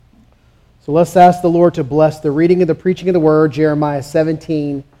So let's ask the Lord to bless the reading and the preaching of the Word, Jeremiah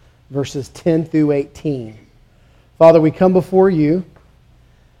 17, verses 10 through 18. Father, we come before you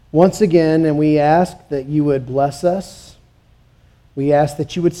once again, and we ask that you would bless us. We ask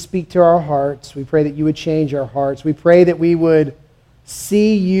that you would speak to our hearts. We pray that you would change our hearts. We pray that we would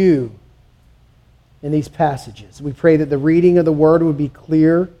see you in these passages. We pray that the reading of the Word would be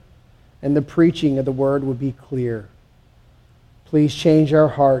clear and the preaching of the Word would be clear. Please change our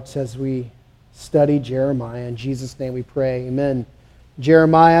hearts as we study Jeremiah. In Jesus' name we pray. Amen.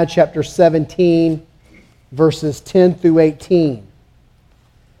 Jeremiah chapter 17, verses 10 through 18.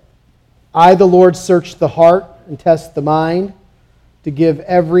 I, the Lord, search the heart and test the mind, to give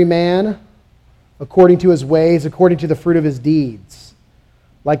every man according to his ways, according to the fruit of his deeds.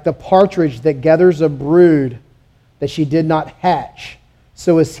 Like the partridge that gathers a brood that she did not hatch,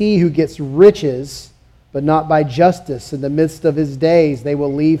 so is he who gets riches, but not by justice. In the midst of his days they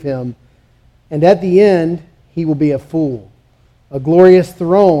will leave him, and at the end he will be a fool. A glorious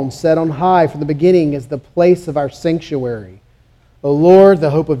throne set on high from the beginning is the place of our sanctuary. O Lord, the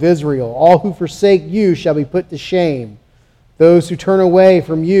hope of Israel, all who forsake you shall be put to shame. Those who turn away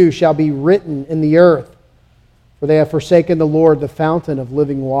from you shall be written in the earth, for they have forsaken the Lord, the fountain of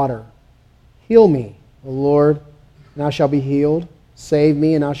living water. Heal me, O Lord, and I shall be healed. Save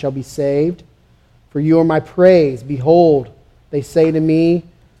me, and I shall be saved. For you are my praise. Behold, they say to me,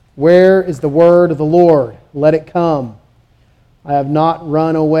 where is the word of the Lord? Let it come. I have not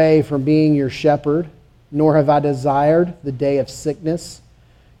run away from being your shepherd, nor have I desired the day of sickness.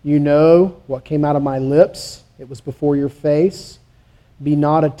 You know what came out of my lips. It was before your face. Be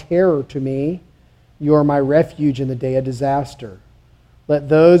not a terror to me. You are my refuge in the day of disaster. Let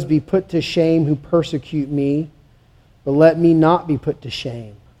those be put to shame who persecute me, but let me not be put to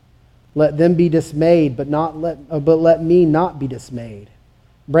shame. Let them be dismayed, but let me not be dismayed.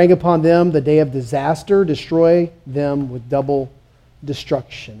 Bring upon them the day of disaster. Destroy them with double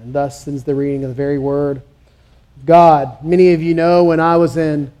destruction. And thus ends the reading of the very word of God. Many of you know when I was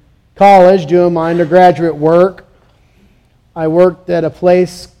in college doing my undergraduate work, I worked at a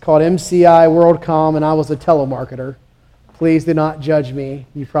place called MCI WorldCom, and I was a telemarketer. Please do not judge me.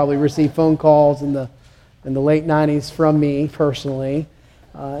 You probably received phone calls in the late 90s from me personally.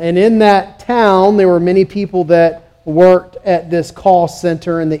 And in that town, there were many people that worked at this call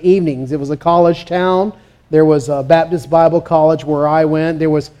center in the evenings. It was a college town. There was a Baptist Bible College where I went. There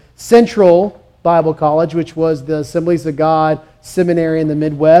was Central Bible College, which was the Assemblies of God seminary in the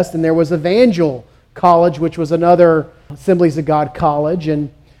Midwest. And there was Evangel College, which was another Assemblies of God college.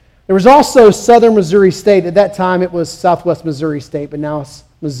 And there was also Southern Missouri State. At that time, it was Southwest Missouri State, but now it's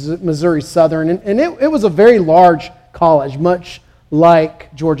Missouri Southern. And it was a very large college, much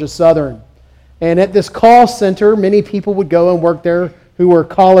like Georgia Southern. And at this call center, many people would go and work there who were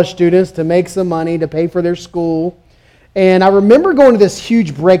college students to make some money to pay for their school. And I remember going to this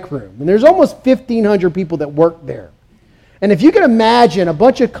huge break room, and there's almost 1,500 people that worked there. And if you can imagine a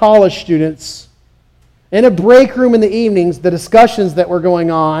bunch of college students in a break room in the evenings, the discussions that were going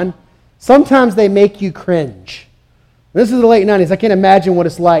on, sometimes they make you cringe. This is the late 90s. I can't imagine what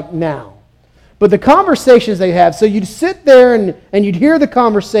it's like now. But the conversations they have, so you'd sit there and you'd hear the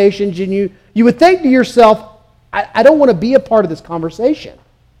conversations, and you would think to yourself, I don't want to be a part of this conversation.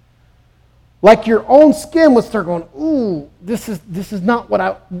 Like your own skin would start going, ooh, this is not what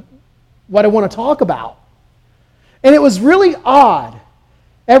I want to talk about. And it was really odd.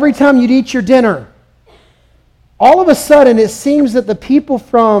 Every time you'd eat your dinner, all of a sudden it seems that the people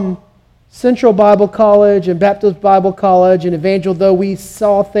from Central Bible College and Baptist Bible College and Evangel, though we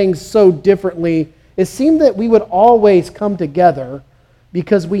saw things so differently, it seemed that we would always come together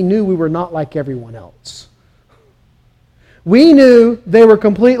because we knew we were not like everyone else. We knew they were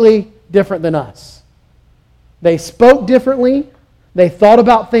completely different than us. They spoke differently. They thought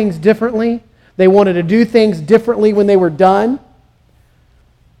about things differently. They wanted to do things differently when they were done.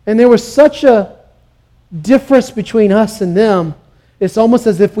 And there was such a difference between us and them. It's almost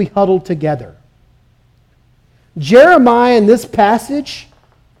as if we huddled together. Jeremiah in this passage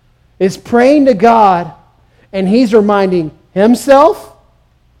is praying to God, and he's reminding himself,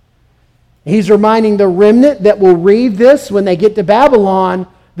 he's reminding the remnant that will read this when they get to Babylon,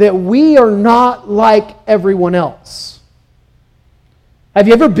 that we are not like everyone else. Have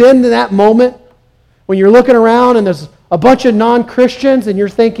you ever been to that moment when you're looking around and there's a bunch of non-Christians and you're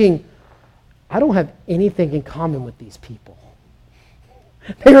thinking, I don't have anything in common with these people.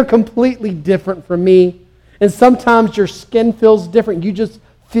 They are completely different from me. And sometimes your skin feels different. You just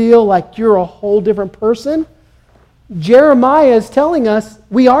feel like you're a whole different person. Jeremiah is telling us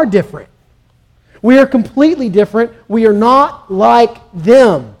we are different. We are completely different. We are not like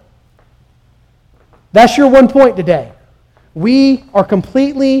them. That's your 1 point today. We are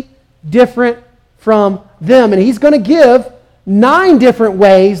completely different from them. And he's going to give 9 different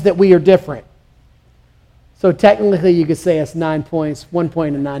ways that we are different. So technically you could say it's 9 points, 1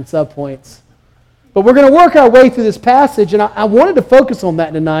 point and 9 subpoints. But we're going to work our way through this passage, and I wanted to focus on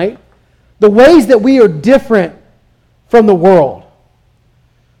that tonight. The ways that we are different from the world.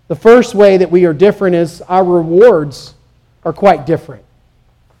 The first way that we are different is our rewards are quite different.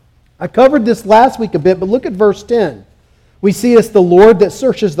 I covered this last week a bit, but look at verse 10. We see it's the Lord that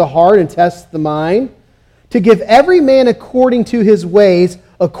searches the heart and tests the mind, to give every man according to his ways,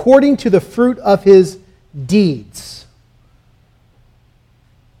 according to the fruit of his deeds.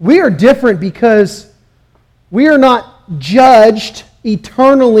 We are different because we are not judged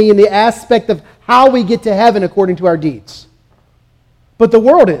eternally in the aspect of how we get to heaven according to our deeds. But the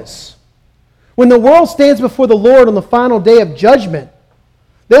world is. When the world stands before the Lord on the final day of judgment,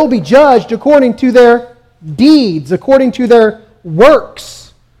 they will be judged according to their deeds, according to their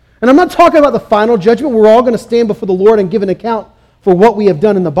works. And I'm not talking about the final judgment. We're all going to stand before the Lord and give an account for what we have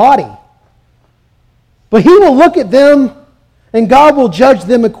done in the body. But He will look at them and God will judge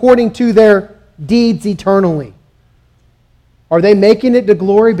them according to their deeds eternally. Are they making it to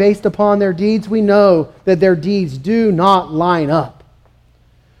glory based upon their deeds? We know that their deeds do not line up.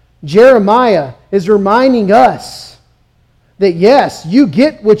 Jeremiah is reminding us that yes, you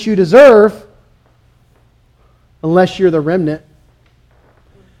get what you deserve unless you're the remnant,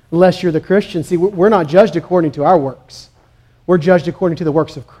 unless you're the Christian. See, we're not judged according to our works. We're judged according to the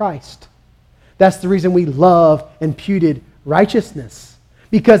works of Christ. That's the reason we love imputed righteousness.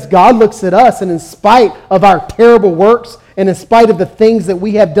 Because God looks at us, and in spite of our terrible works, and in spite of the things that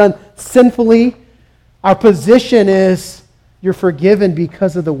we have done sinfully, our position is, you're forgiven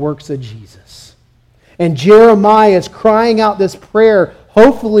because of the works of Jesus. And Jeremiah is crying out this prayer.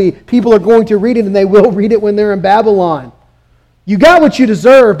 Hopefully, people are going to read it, and they will read it when they're in Babylon. You got what you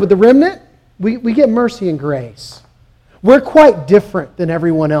deserve, but the remnant, we get mercy and grace. We're quite different than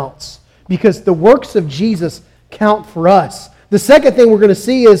everyone else because the works of Jesus count for us. The second thing we're going to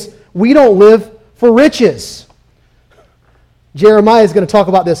see is we don't live for riches. Jeremiah is going to talk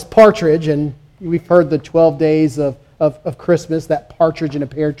about this partridge, and we've heard the 12 days of Christmas, that partridge in a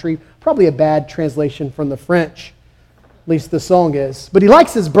pear tree. Probably a bad translation from the French, at least the song is. But he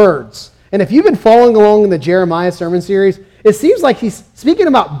likes his birds. And if you've been following along in the Jeremiah sermon series, it seems like he's speaking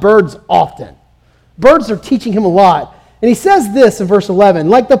about birds often. Birds are teaching him a lot. And he says this in verse 11,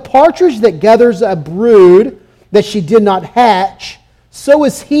 like the partridge that gathers a brood that she did not hatch, so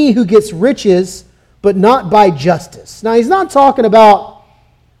is he who gets riches, but not by justice. Now, he's not talking about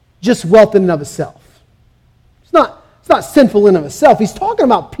just wealth in and of itself. It's not sinful in and of itself. He's talking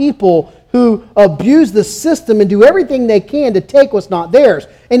about people who abuse the system and do everything they can to take what's not theirs.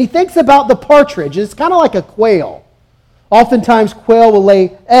 And he thinks about the partridge. It's kind of like a quail. Oftentimes, quail will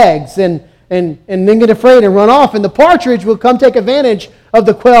lay eggs and then get afraid and run off, and the partridge will come take advantage of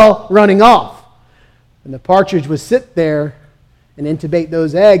the quail running off. And the partridge would sit there and intubate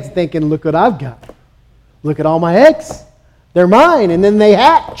those eggs thinking, look what I've got. Look at all my eggs. They're mine. And then they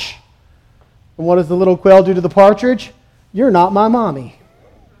hatch. And what does the little quail do to the partridge? You're not my mommy.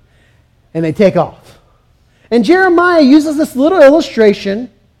 And they take off. And Jeremiah uses this little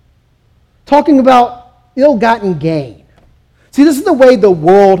illustration talking about ill-gotten gain. See, this is the way the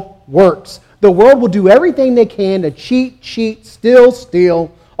world works. The world will do everything they can to cheat,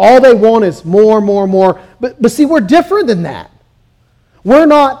 steal. All they want is more. But see, we're different than that. We're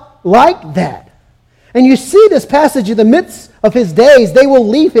not like that. And you see this passage in the midst of his days, they will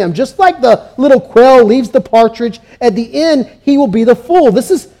leave him. Just like the little quail leaves the partridge, at the end, he will be the fool.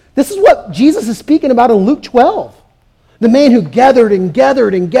 This is what Jesus is speaking about in Luke 12. The man who gathered.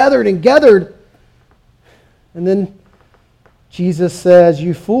 And then Jesus says,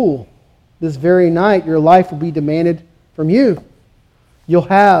 you fool, this very night your life will be demanded from you. You'll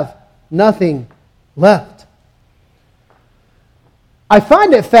have nothing left. I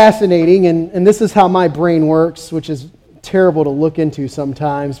find it fascinating, and this is how my brain works, which is terrible to look into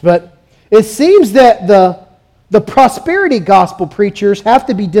sometimes, but it seems that the prosperity gospel preachers have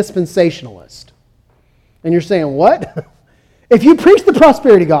to be dispensationalist. And you're saying, what? If you preach the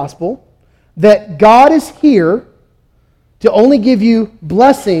prosperity gospel, that God is here to only give you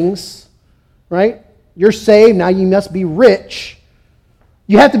blessings, right? You're saved, now you must be rich.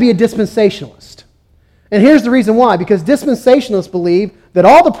 You have to be a dispensationalist. And here's the reason why. Because dispensationalists believe that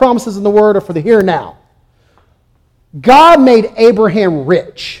all the promises in the Word are for the here and now. God made Abraham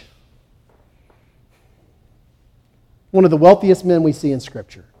rich. One of the wealthiest men we see in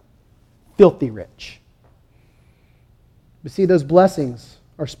Scripture. Filthy rich. But see, those blessings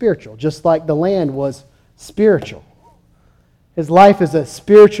are spiritual, just like the land was spiritual. His life is a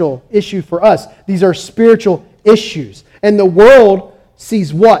spiritual issue for us. These are spiritual issues. And the world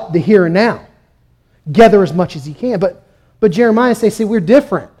sees what? The here and now. Gather as much as he can. But Jeremiah says, see, we're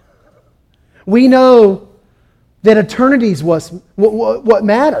different. We know that eternity is what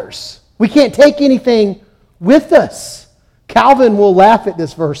matters. We can't take anything with us. Calvin will laugh at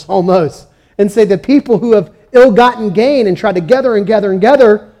this verse almost and say the people who have ill-gotten gain and try to gather and gather and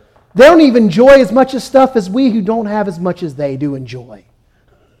gather, they don't even enjoy as much of stuff as we who don't have as much as they do enjoy.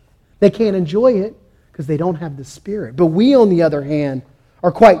 They can't enjoy it because they don't have the Spirit. But we, on the other hand,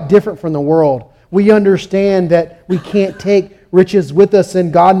 are quite different from the world. We understand that we can't take riches with us,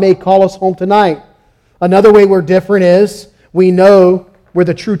 and God may call us home tonight. Another way we're different is we know where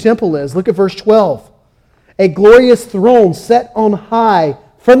the true temple is. Look at verse 12. A glorious throne set on high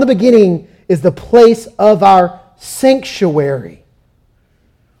from the beginning is the place of our sanctuary.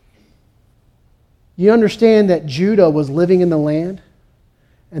 You understand that Judah was living in the land,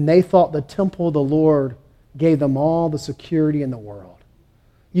 and they thought the temple of the Lord gave them all the security in the world.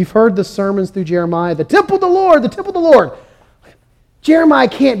 You've heard the sermons through Jeremiah, the temple of the Lord, the temple of the Lord. Jeremiah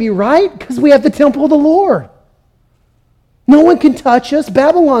can't be right because we have the temple of the Lord. No one can touch us.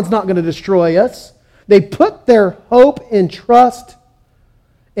 Babylon's not going to destroy us. They put their hope and trust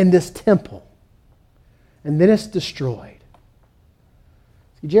in this temple. And then it's destroyed.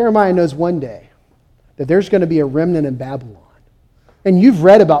 See, Jeremiah knows one day that there's going to be a remnant in Babylon. And you've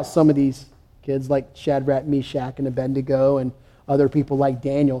read about some of these kids like Shadrach, Meshach, and Abednego, and other people like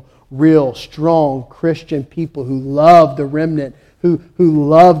Daniel, real, strong Christian people who love the remnant, who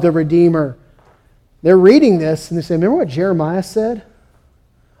love the Redeemer. They're reading this and they say, remember what Jeremiah said?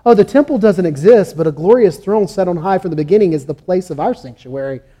 Oh, the temple doesn't exist, but a glorious throne set on high from the beginning is the place of our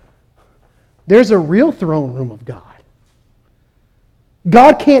sanctuary. There's a real throne room of God.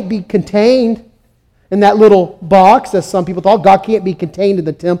 God can't be contained in that little box, as some people thought. God can't be contained in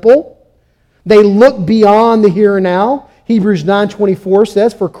the temple. They look beyond the here and now. Hebrews 9:24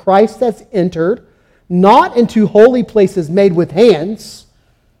 says, for Christ has entered, not into holy places made with hands,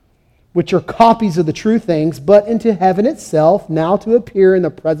 which are copies of the true things, but into heaven itself, now to appear in the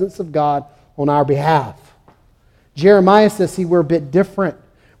presence of God on our behalf. Jeremiah says, see, we're a bit different.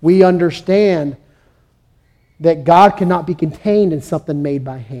 We understand that God cannot be contained in something made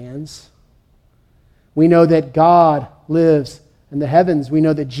by hands. We know that God lives in the heavens. We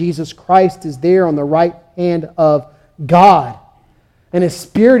know that Jesus Christ is there on the right hand of God. And His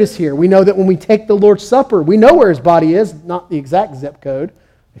Spirit is here. We know that when we take the Lord's Supper, we know where His body is, not the exact zip code.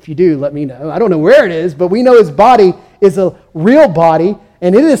 If you do, let me know. I don't know where it is, but we know His body is a real body,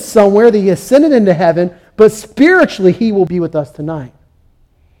 and it is somewhere that He ascended into heaven, but spiritually He will be with us tonight.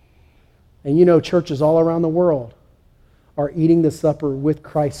 And you know, churches all around the world are eating the supper with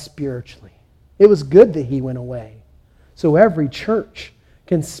Christ spiritually. It was good that He went away. So every church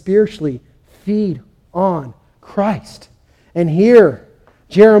can spiritually feed on Christ. And here,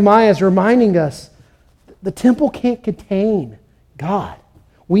 Jeremiah is reminding us the temple can't contain God.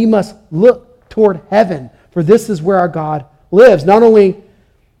 We must look toward heaven, for this is where our God lives. Not only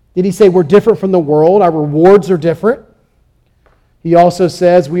did he say we're different from the world, our rewards are different. He also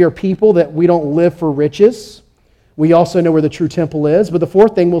says we are people that we don't live for riches. We also know where the true temple is. But the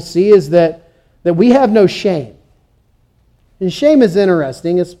fourth thing we'll see is that we have no shame. And shame is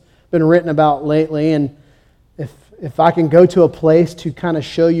interesting. It's been written about lately. And if I can go to a place to kind of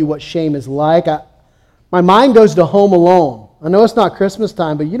show you what shame is like, my mind goes to Home Alone. I know it's not Christmas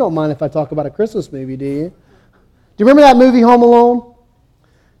time, but you don't mind if I talk about a Christmas movie, do you? Do you remember that movie, Home Alone? Do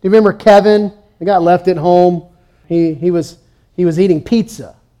you remember Kevin? He got left at home. He was eating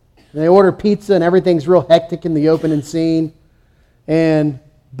pizza. And they ordered pizza, and everything's real hectic in the opening scene. And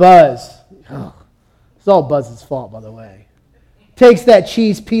Buzz, it's all Buzz's fault, by the way, takes that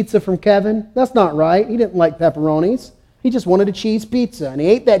cheese pizza from Kevin. That's not right. He didn't like pepperonis. He just wanted a cheese pizza, and he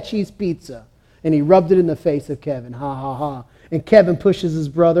ate that cheese pizza. And he rubbed it in the face of Kevin. Ha, ha, ha. And Kevin pushes his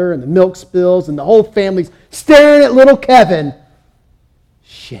brother, and the milk spills, and the whole family's staring at little Kevin.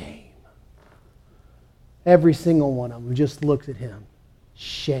 Shame. Every single one of them just looks at him.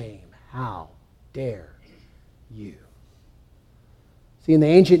 Shame. How dare you? See, in the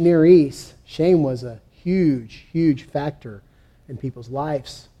ancient Near East, shame was a huge, huge factor in people's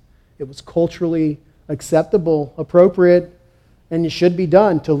lives. It was culturally acceptable, appropriate, and it should be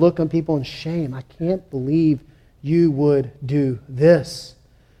done to look on people in shame. I can't believe you would do this.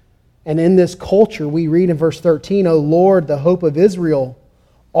 And in this culture, we read in verse 13, O Lord, the hope of Israel,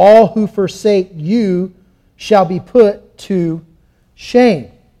 all who forsake you shall be put to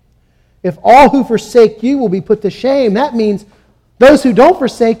shame. If all who forsake you will be put to shame, that means Those who don't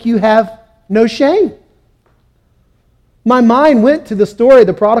forsake you have no shame. My mind went to the story of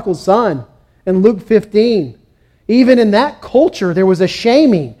the prodigal son in Luke 15. Even in that culture, there was a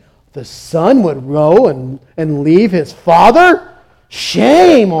shaming. The son would go and leave his father?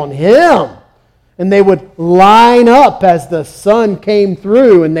 Shame on him. And they would line up as the son came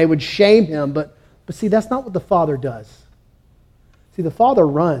through and they would shame him. But see, that's not what the father does. See, the father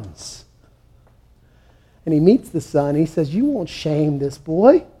runs. And he meets the son and he says, you won't shame this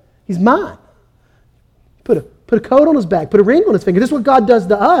boy. He's mine. Put a coat on his back, put a ring on his finger. This is what God does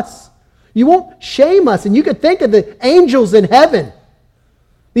to us. You won't shame us. And you could think of the angels in heaven,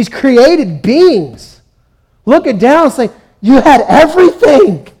 these created beings, looking down and saying, you had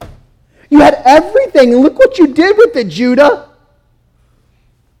everything. You had everything. And look what you did with it, Judah.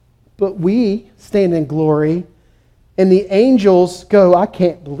 But we stand in glory, and the angels go, I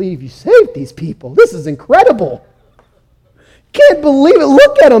can't believe you saved these people. This is incredible. Can't believe it.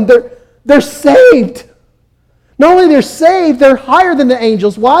 Look at them. They're saved. Not only they're saved, they're higher than the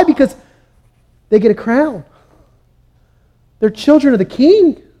angels. Why? Because they get a crown. They're children of the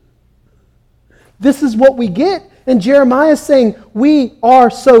king. This is what we get. And Jeremiah is saying, we are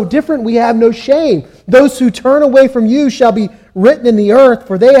so different, we have no shame. Those who turn away from you shall be written in the earth,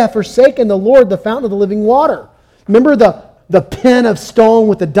 for they have forsaken the Lord, the fountain of the living water. Remember the pen of stone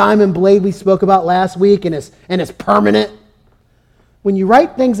with the diamond blade we spoke about last week, and it's permanent? When you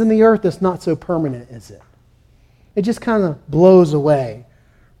write things in the earth, it's not so permanent, is it? It just kind of blows away.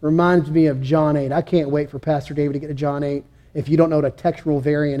 Reminds me of John 8. I can't wait for Pastor David to get to John 8. If you don't know what a textual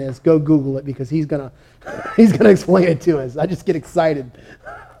variant is, go Google it because he's gonna explain it to us. I just get excited.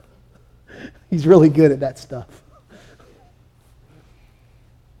 He's really good at that stuff.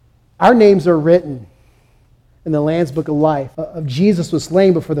 Our names are written in the Lamb's Book of Life. Of Jesus was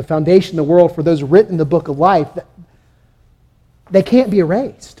slain before the foundation of the world. For those written in the Book of Life, they can't be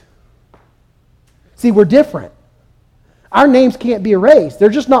erased. See, we're different. Our names can't be erased. They're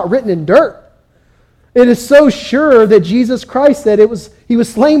just not written in dirt. It is so sure that Jesus Christ said He was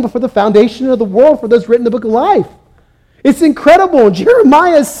slain before the foundation of the world for those written in the Book of Life. It's incredible. And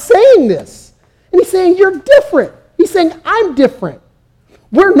Jeremiah is saying this. And he's saying, you're different. He's saying, I'm different.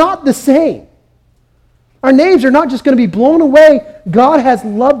 We're not the same. Our names are not just going to be blown away. God has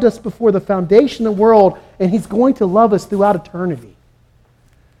loved us before the foundation of the world, and He's going to love us throughout eternity.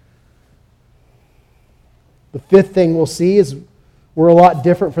 The fifth thing we'll see is we're a lot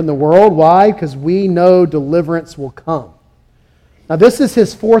different from the world. Why? Because we know deliverance will come. Now, this is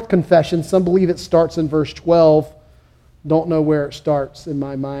his fourth confession. Some believe it starts in verse 12. Don't know where it starts in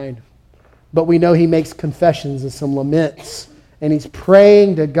my mind. But we know he makes confessions and some laments. And he's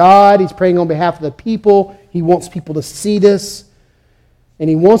praying to God. He's praying on behalf of the people. He wants people to see this. And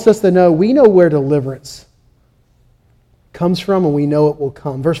he wants us to know, we know where deliverance comes from, and we know it will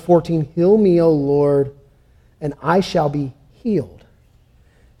come. Verse 14, heal me, O Lord, and I shall be healed.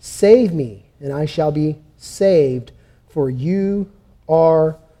 Save me, and I shall be saved, for you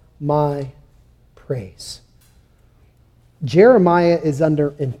are my praise. Jeremiah is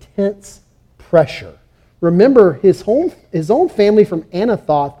under intense pressure. Remember, his own family from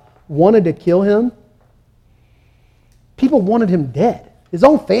Anathoth wanted to kill him. People wanted him dead. His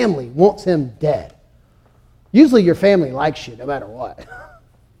own family wants him dead. Usually your family likes you no matter what.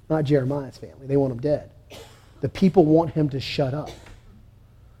 Not Jeremiah's family. They want him dead. The people want him to shut up.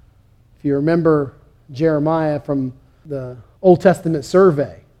 If you remember Jeremiah from the Old Testament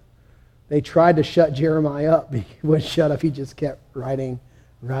survey, they tried to shut Jeremiah up, but he wouldn't shut up. He just kept writing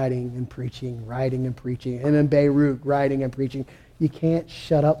and preaching. Him and Beirut writing and preaching. You can't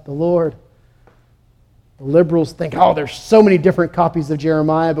shut up the Lord. The liberals think, oh, there's so many different copies of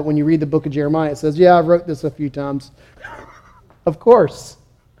Jeremiah, but when you read the book of Jeremiah, it says, yeah, I wrote this a few times. Of course.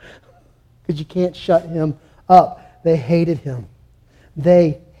 Because you can't shut him up. They hated him.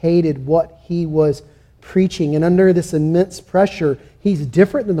 They hated what he was preaching. And under this immense pressure, he's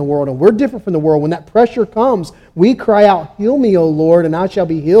different than the world, and we're different from the world. When that pressure comes, we cry out, heal me, O Lord, and I shall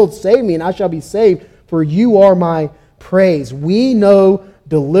be healed. Save me, and I shall be saved, for you are my praise. We know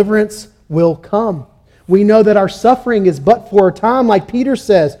deliverance will come. We know that our suffering is but for a time, like Peter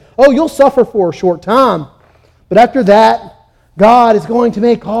says. Oh, you'll suffer for a short time. But after that, God is going to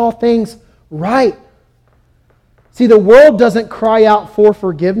make all things right. See, the world doesn't cry out for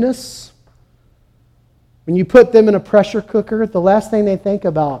forgiveness. When you put them in a pressure cooker, the last thing they think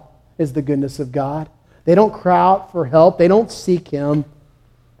about is the goodness of God. They don't cry out for help. They don't seek Him.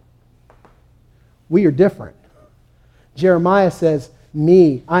 We are different. Jeremiah says,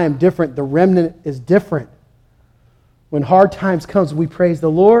 I am different. The remnant is different. When hard times comes, we praise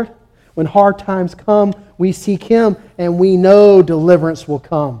the Lord. When hard times come, we seek Him, and we know deliverance will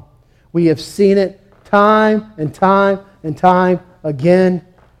come. We have seen it time and time and time again.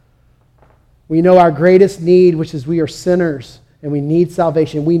 We know our greatest need, which is we are sinners, and we need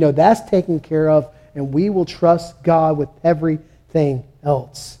salvation. We know that's taken care of, and we will trust God with everything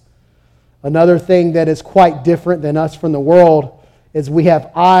else. Another thing that is quite different than us from the world is we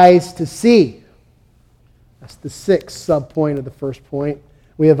have eyes to see. That's the sixth subpoint of the first point.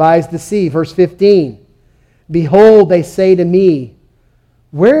 We have eyes to see. Verse 15. Behold, they say to me,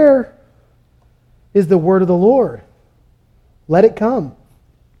 where is the word of the Lord? Let it come.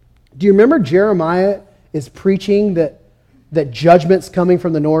 Do you remember Jeremiah is preaching that judgment's coming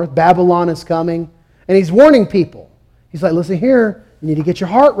from the north? Babylon is coming. And he's warning people. He's like, listen here, you need to get your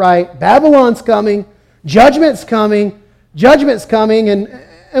heart right. Babylon's coming. Judgment's coming. Judgment's coming.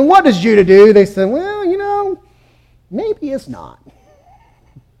 And what does Judah do? They said, well, maybe it's not.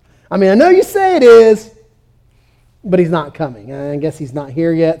 I mean, I know you say it is, but he's not coming. I guess he's not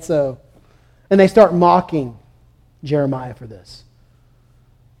here yet. And they start mocking Jeremiah for this.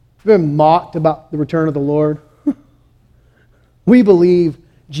 Have you been mocked about the return of the Lord? We believe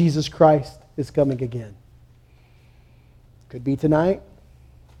Jesus Christ is coming again. Could be tonight.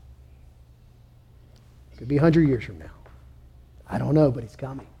 Could be 100 years from now. I don't know, but He's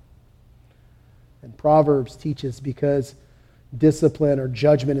coming. And Proverbs teaches because discipline or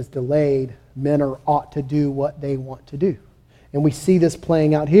judgment is delayed, men ought to do what they want to do. And we see this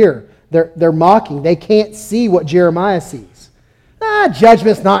playing out here. They're mocking. They can't see what Jeremiah sees.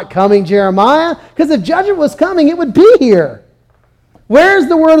 Judgment's not coming, Jeremiah, because if judgment was coming, it would be here. Where's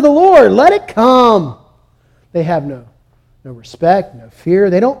the word of the Lord? Let it come. They have no respect, no fear.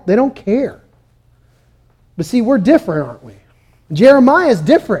 They don't care. But see, we're different, aren't we? Jeremiah is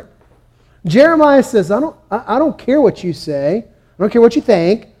different. Jeremiah says, I don't care what you say. I don't care what you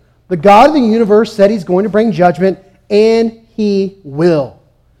think. The God of the universe said He's going to bring judgment, and He will.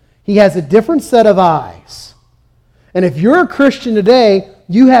 He has a different set of eyes. And if you're a Christian today,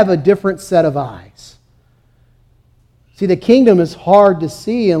 you have a different set of eyes. See, the kingdom is hard to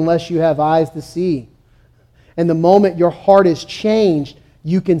see unless you have eyes to see. And the moment your heart is changed,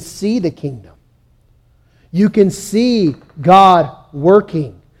 you can see the kingdom. You can see God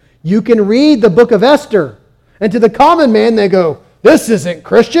working. You can read the book of Esther. And to the common man, they go, this isn't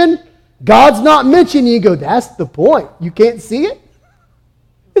Christian. God's not mentioned. You go, that's the point. You can't see it?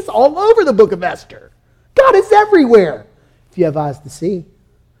 It's all over the book of Esther. God is everywhere. If you have eyes to see.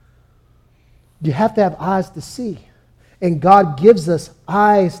 You have to have eyes to see. And God gives us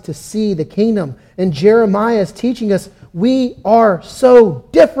eyes to see the kingdom. And Jeremiah is teaching us we are so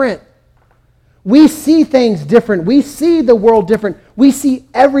different. We see things different. We see the world different. We see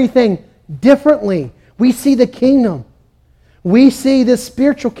everything differently. We see the kingdom. We see this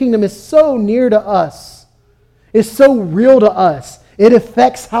spiritual kingdom is so near to us. It's so real to us. It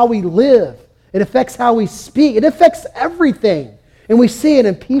affects how we live. It affects how we speak. It affects everything. And we see it,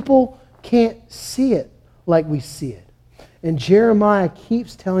 and people can't see it like we see it. And Jeremiah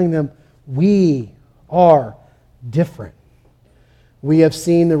keeps telling them, we are different. We have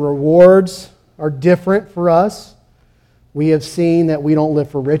seen the rewards are different for us. We have seen that we don't live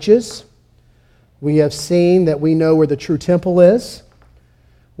for riches. We have seen that we know where the true temple is.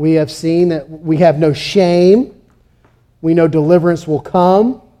 We have seen that we have no shame. We know deliverance will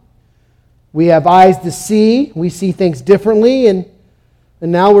come. We have eyes to see. We see things differently. And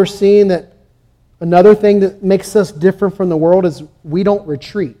now we're seeing that another thing that makes us different from the world is we don't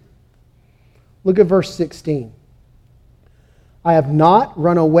retreat. Look at verse 16. I have not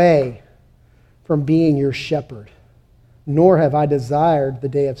run away from being your shepherd, nor have I desired the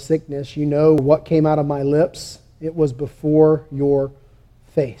day of sickness. You know what came out of my lips. It was before your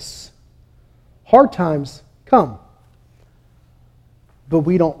face. Hard times come, but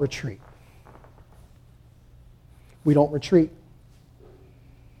we don't retreat. We don't retreat.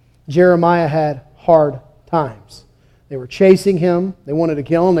 Jeremiah had hard times. They were chasing him. They wanted to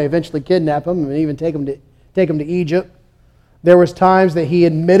kill him. They eventually kidnapped him and even take him to Egypt. There was times that he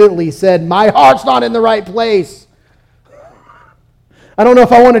admittedly said, my heart's not in the right place. I don't know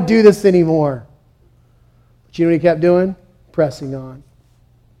if I want to do this anymore. But you know what he kept doing? Pressing on.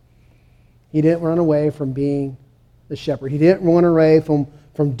 He didn't run away from being the shepherd. He didn't run away from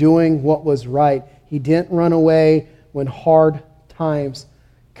doing what was right. He didn't run away when hard times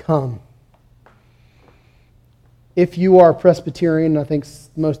come. If you are Presbyterian, I think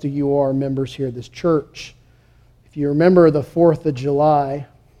most of you are members here at this church, if you remember the 4th of July,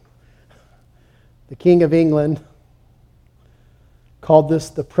 the King of England called this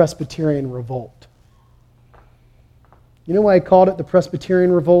the Presbyterian Revolt. You know why I called it the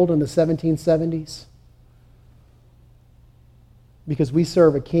Presbyterian Revolt in the 1770s? Because we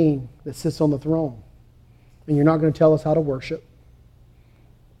serve a king that sits on the throne. And you're not going to tell us how to worship.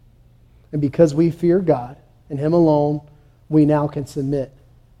 And because we fear God and Him alone, we now can submit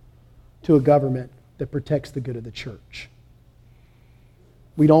to a government that protects the good of the church.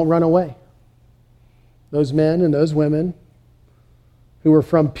 We don't run away. Those men and those women who were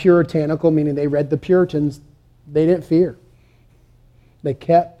from puritanical, meaning they read the Puritans, they didn't fear. They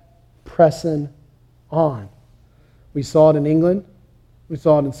kept pressing on. We saw it in England. We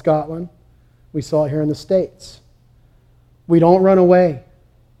saw it in Scotland. We saw it here in the States. We don't run away.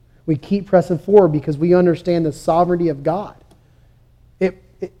 We keep pressing forward because we understand the sovereignty of God.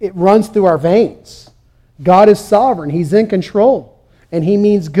 It runs through our veins. God is sovereign. He's in control. And He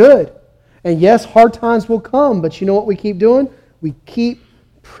means good. And yes, hard times will come, but you know what we keep doing? We keep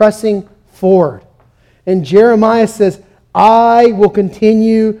pressing forward. And Jeremiah says, I will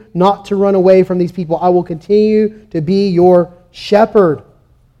continue not to run away from these people. I will continue to be your shepherd.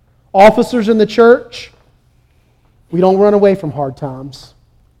 Officers in the church, we don't run away from hard times.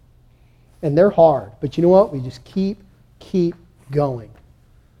 And they're hard. But you know what? We just keep going.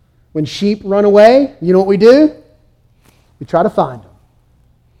 When sheep run away, you know what we do? We try to find them.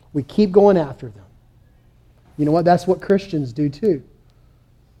 We keep going after them. You know what? That's what Christians do too.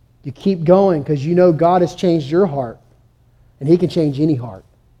 You keep going because you know God has changed your heart. And He can change any heart.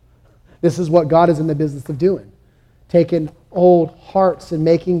 This is what God is in the business of doing. Taking old hearts and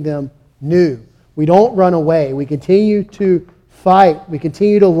making them new. We don't run away. We continue to fight. We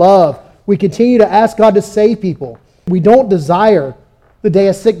continue to love. We continue to ask God to save people. We don't desire the day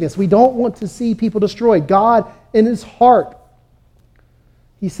of sickness. We don't want to see people destroyed. God, in His heart,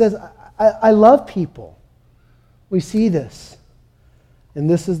 He says, I love people. We see this. And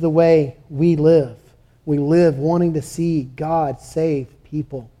this is the way we live. We live wanting to see God save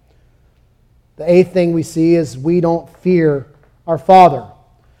people. The eighth thing we see is we don't fear our Father.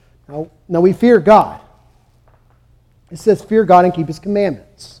 Now we fear God. It says fear God and keep His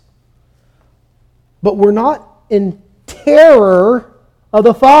commandments. But we're not in terror of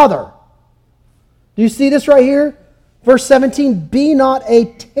the Father. Do you see this right here? Verse 17, be not a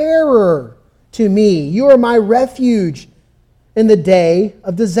terror to me. You are my refuge in the day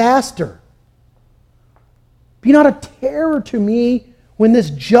of disaster. Be not a terror to me when this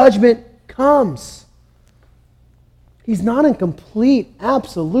judgment comes. He's not in complete,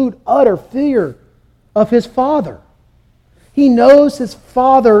 absolute, utter fear of His Father. He knows His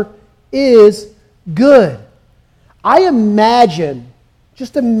Father is good. I imagine,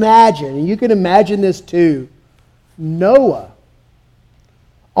 just imagine, and you can imagine this too, Noah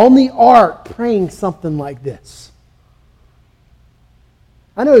on the ark praying something like this.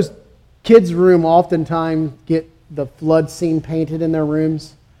 I know his kids' room oftentimes get the flood scene painted in their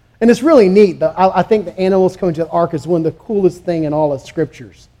rooms. And it's really neat. I think the animals coming to the ark is one of the coolest thing in all of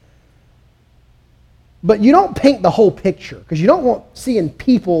Scriptures. But you don't paint the whole picture because you don't want seeing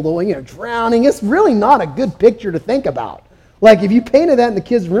people drowning. It's really not a good picture to think about. Like if you painted that in the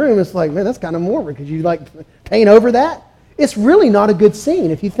kids' room, it's like, man, that's kind of morbid because you like paint over that. It's really not a good scene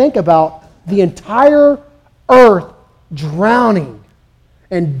if you think about the entire earth drowning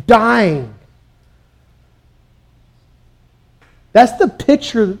and dying. That's the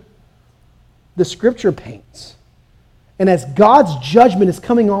picture the Scripture paints. And as God's judgment is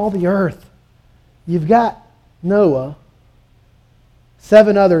coming all the earth, you've got Noah,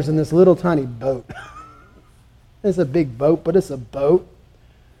 7 others in this little tiny boat. It's a big boat, but it's a boat.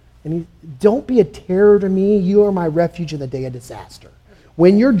 And don't be a terror to me. You are my refuge in the day of disaster.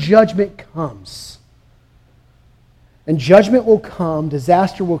 When your judgment comes, and judgment will come,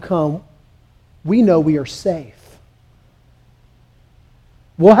 disaster will come, we know we are safe.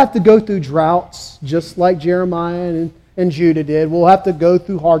 We'll have to go through droughts, just like Jeremiah and Judah did. We'll have to go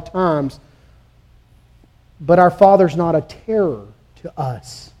through hard times. But our Father's not a terror to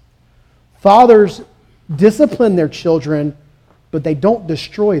us. Fathers discipline their children, but they don't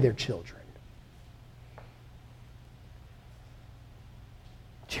destroy their children.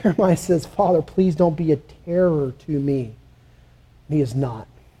 Jeremiah says, Father, please don't be a terror to me. And He is not.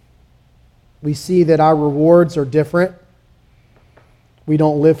 We see that our rewards are different. We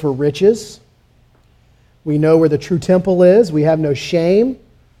don't live for riches. We know where the true temple is. We have no shame.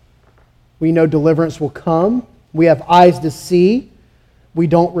 We know deliverance will come. We have eyes to see. We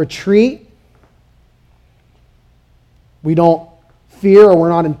don't retreat. We don't fear, or we're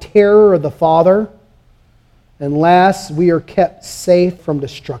not in terror of the Father. And last, we are kept safe from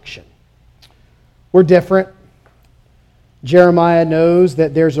destruction. We're different. Jeremiah knows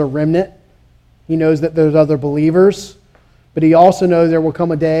that there's a remnant. He knows that there's other believers. But he also knows there will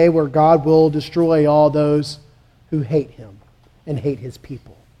come a day where God will destroy all those who hate him and hate his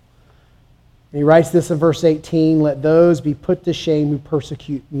people. And he writes this in verse 18, "Let those be put to shame who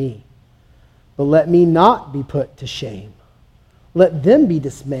persecute me. But let me not be put to shame. Let them be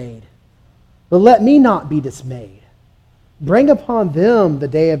dismayed. But let me not be dismayed. Bring upon them the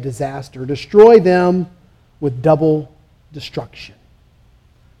day of disaster. Destroy them with double destruction."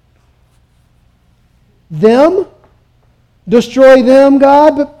 Them? Destroy them,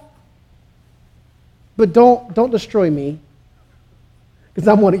 God? But don't destroy me, because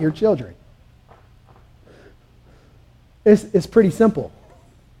I'm one of your children. It's pretty simple.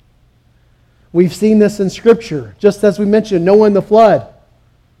 We've seen this in Scripture, just as we mentioned, Noah and the flood.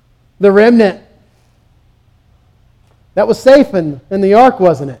 The remnant. That was safe in the ark,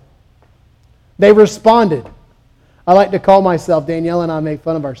 wasn't it? They responded. I like to call myself, Danielle and I make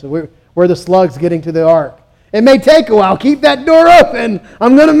fun of ourselves, we're the slugs getting to the ark. It may take a while. Keep that door open.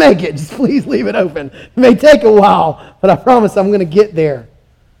 I'm going to make it. Just please leave it open. It may take a while, but I promise I'm going to get there.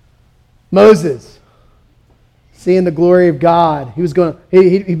 Moses, seeing the glory of God,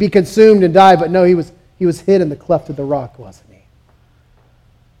 he'd be consumed and die, but no, he was hid in the cleft of the rock, wasn't he?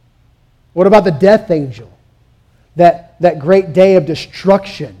 What about the death angel? That great day of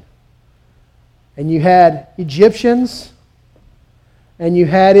destruction. And you had Egyptians and you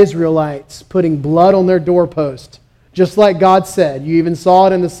had Israelites putting blood on their doorpost, just like God said. You even saw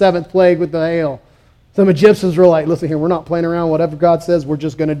it in the 7th plague with the hail. Some Egyptians were like, listen here, we're not playing around. Whatever God says, we're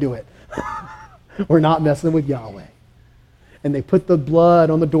just going to do it. We're not messing with Yahweh. And they put the blood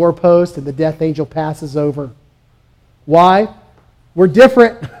on the doorpost and the death angel passes over. Why? We're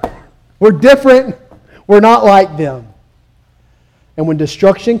different. We're different. We're not like them. And when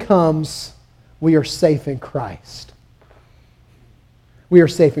destruction comes, we are safe in Christ. We are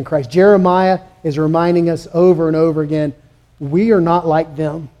safe in Christ. Jeremiah is reminding us over and over again, we are not like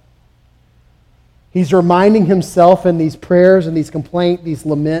them. He's reminding himself in these prayers and these complaints, these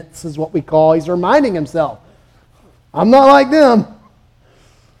laments is what we call. He's reminding himself, I'm not like them.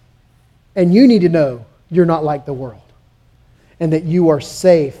 And you need to know you're not like the world. And that you are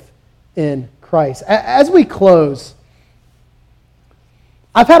safe in Christ. As we close,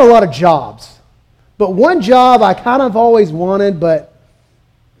 I've had a lot of jobs. But one job I kind of always wanted, but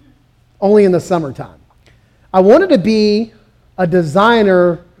only in the summertime. I wanted to be a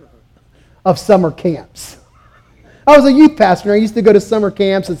designer of summer camps. I was a youth pastor. I used to go to summer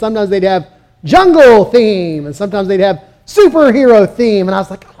camps, and sometimes they'd have jungle theme, and sometimes they'd have superhero theme. And I was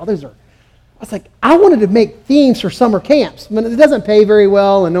like, I wanted to make themes for summer camps. I mean, it doesn't pay very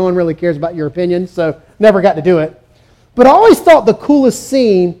well, and no one really cares about your opinion, so never got to do it. But I always thought the coolest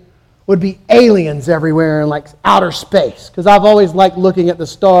scene would be aliens everywhere in like outer space, because I've always liked looking at the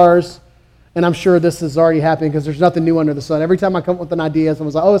stars. And I'm sure this is already happening because there's nothing new under the sun. Every time I come up with an idea,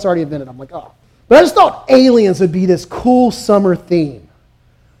 someone's like, oh, it's already invented. I'm like, oh. But I just thought aliens would be this cool summer theme.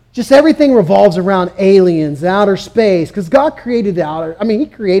 Just everything revolves around aliens, outer space. Because God created He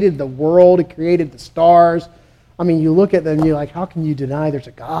created the world. He created the stars. I mean, you look at them and you're like, how can you deny there's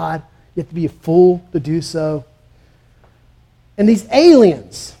a God? You have to be a fool to do so. And these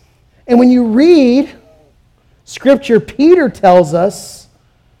aliens. And when you read Scripture, Peter tells us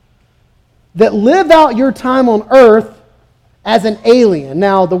that live out your time on earth as an alien.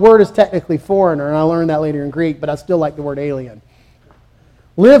 Now, the word is technically foreigner, and I learned that later in Greek, but I still like the word alien.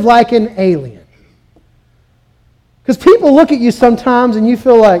 Live like an alien. Because people look at you sometimes and you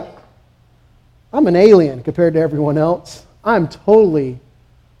feel like, I'm an alien compared to everyone else. I'm totally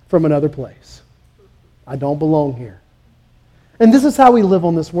from another place. I don't belong here. And this is how we live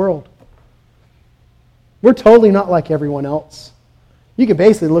on this world. We're totally not like everyone else. You can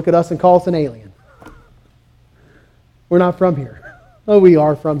basically look at us and call us an alien. We're not from here. Oh, we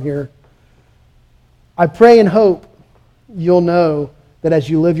are from here. I pray and hope you'll know that as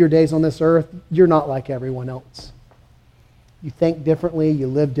you live your days on this earth, you're not like everyone else. You think differently, you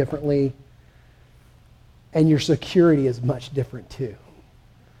live differently, and your security is much different too.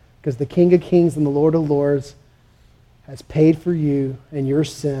 Because the King of Kings and the Lord of Lords has paid for you and your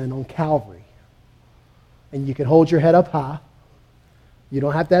sin on Calvary. And you can hold your head up high. You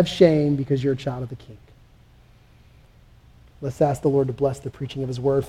don't have to have shame because you're a child of the King. Let's ask the Lord to bless the preaching of His word.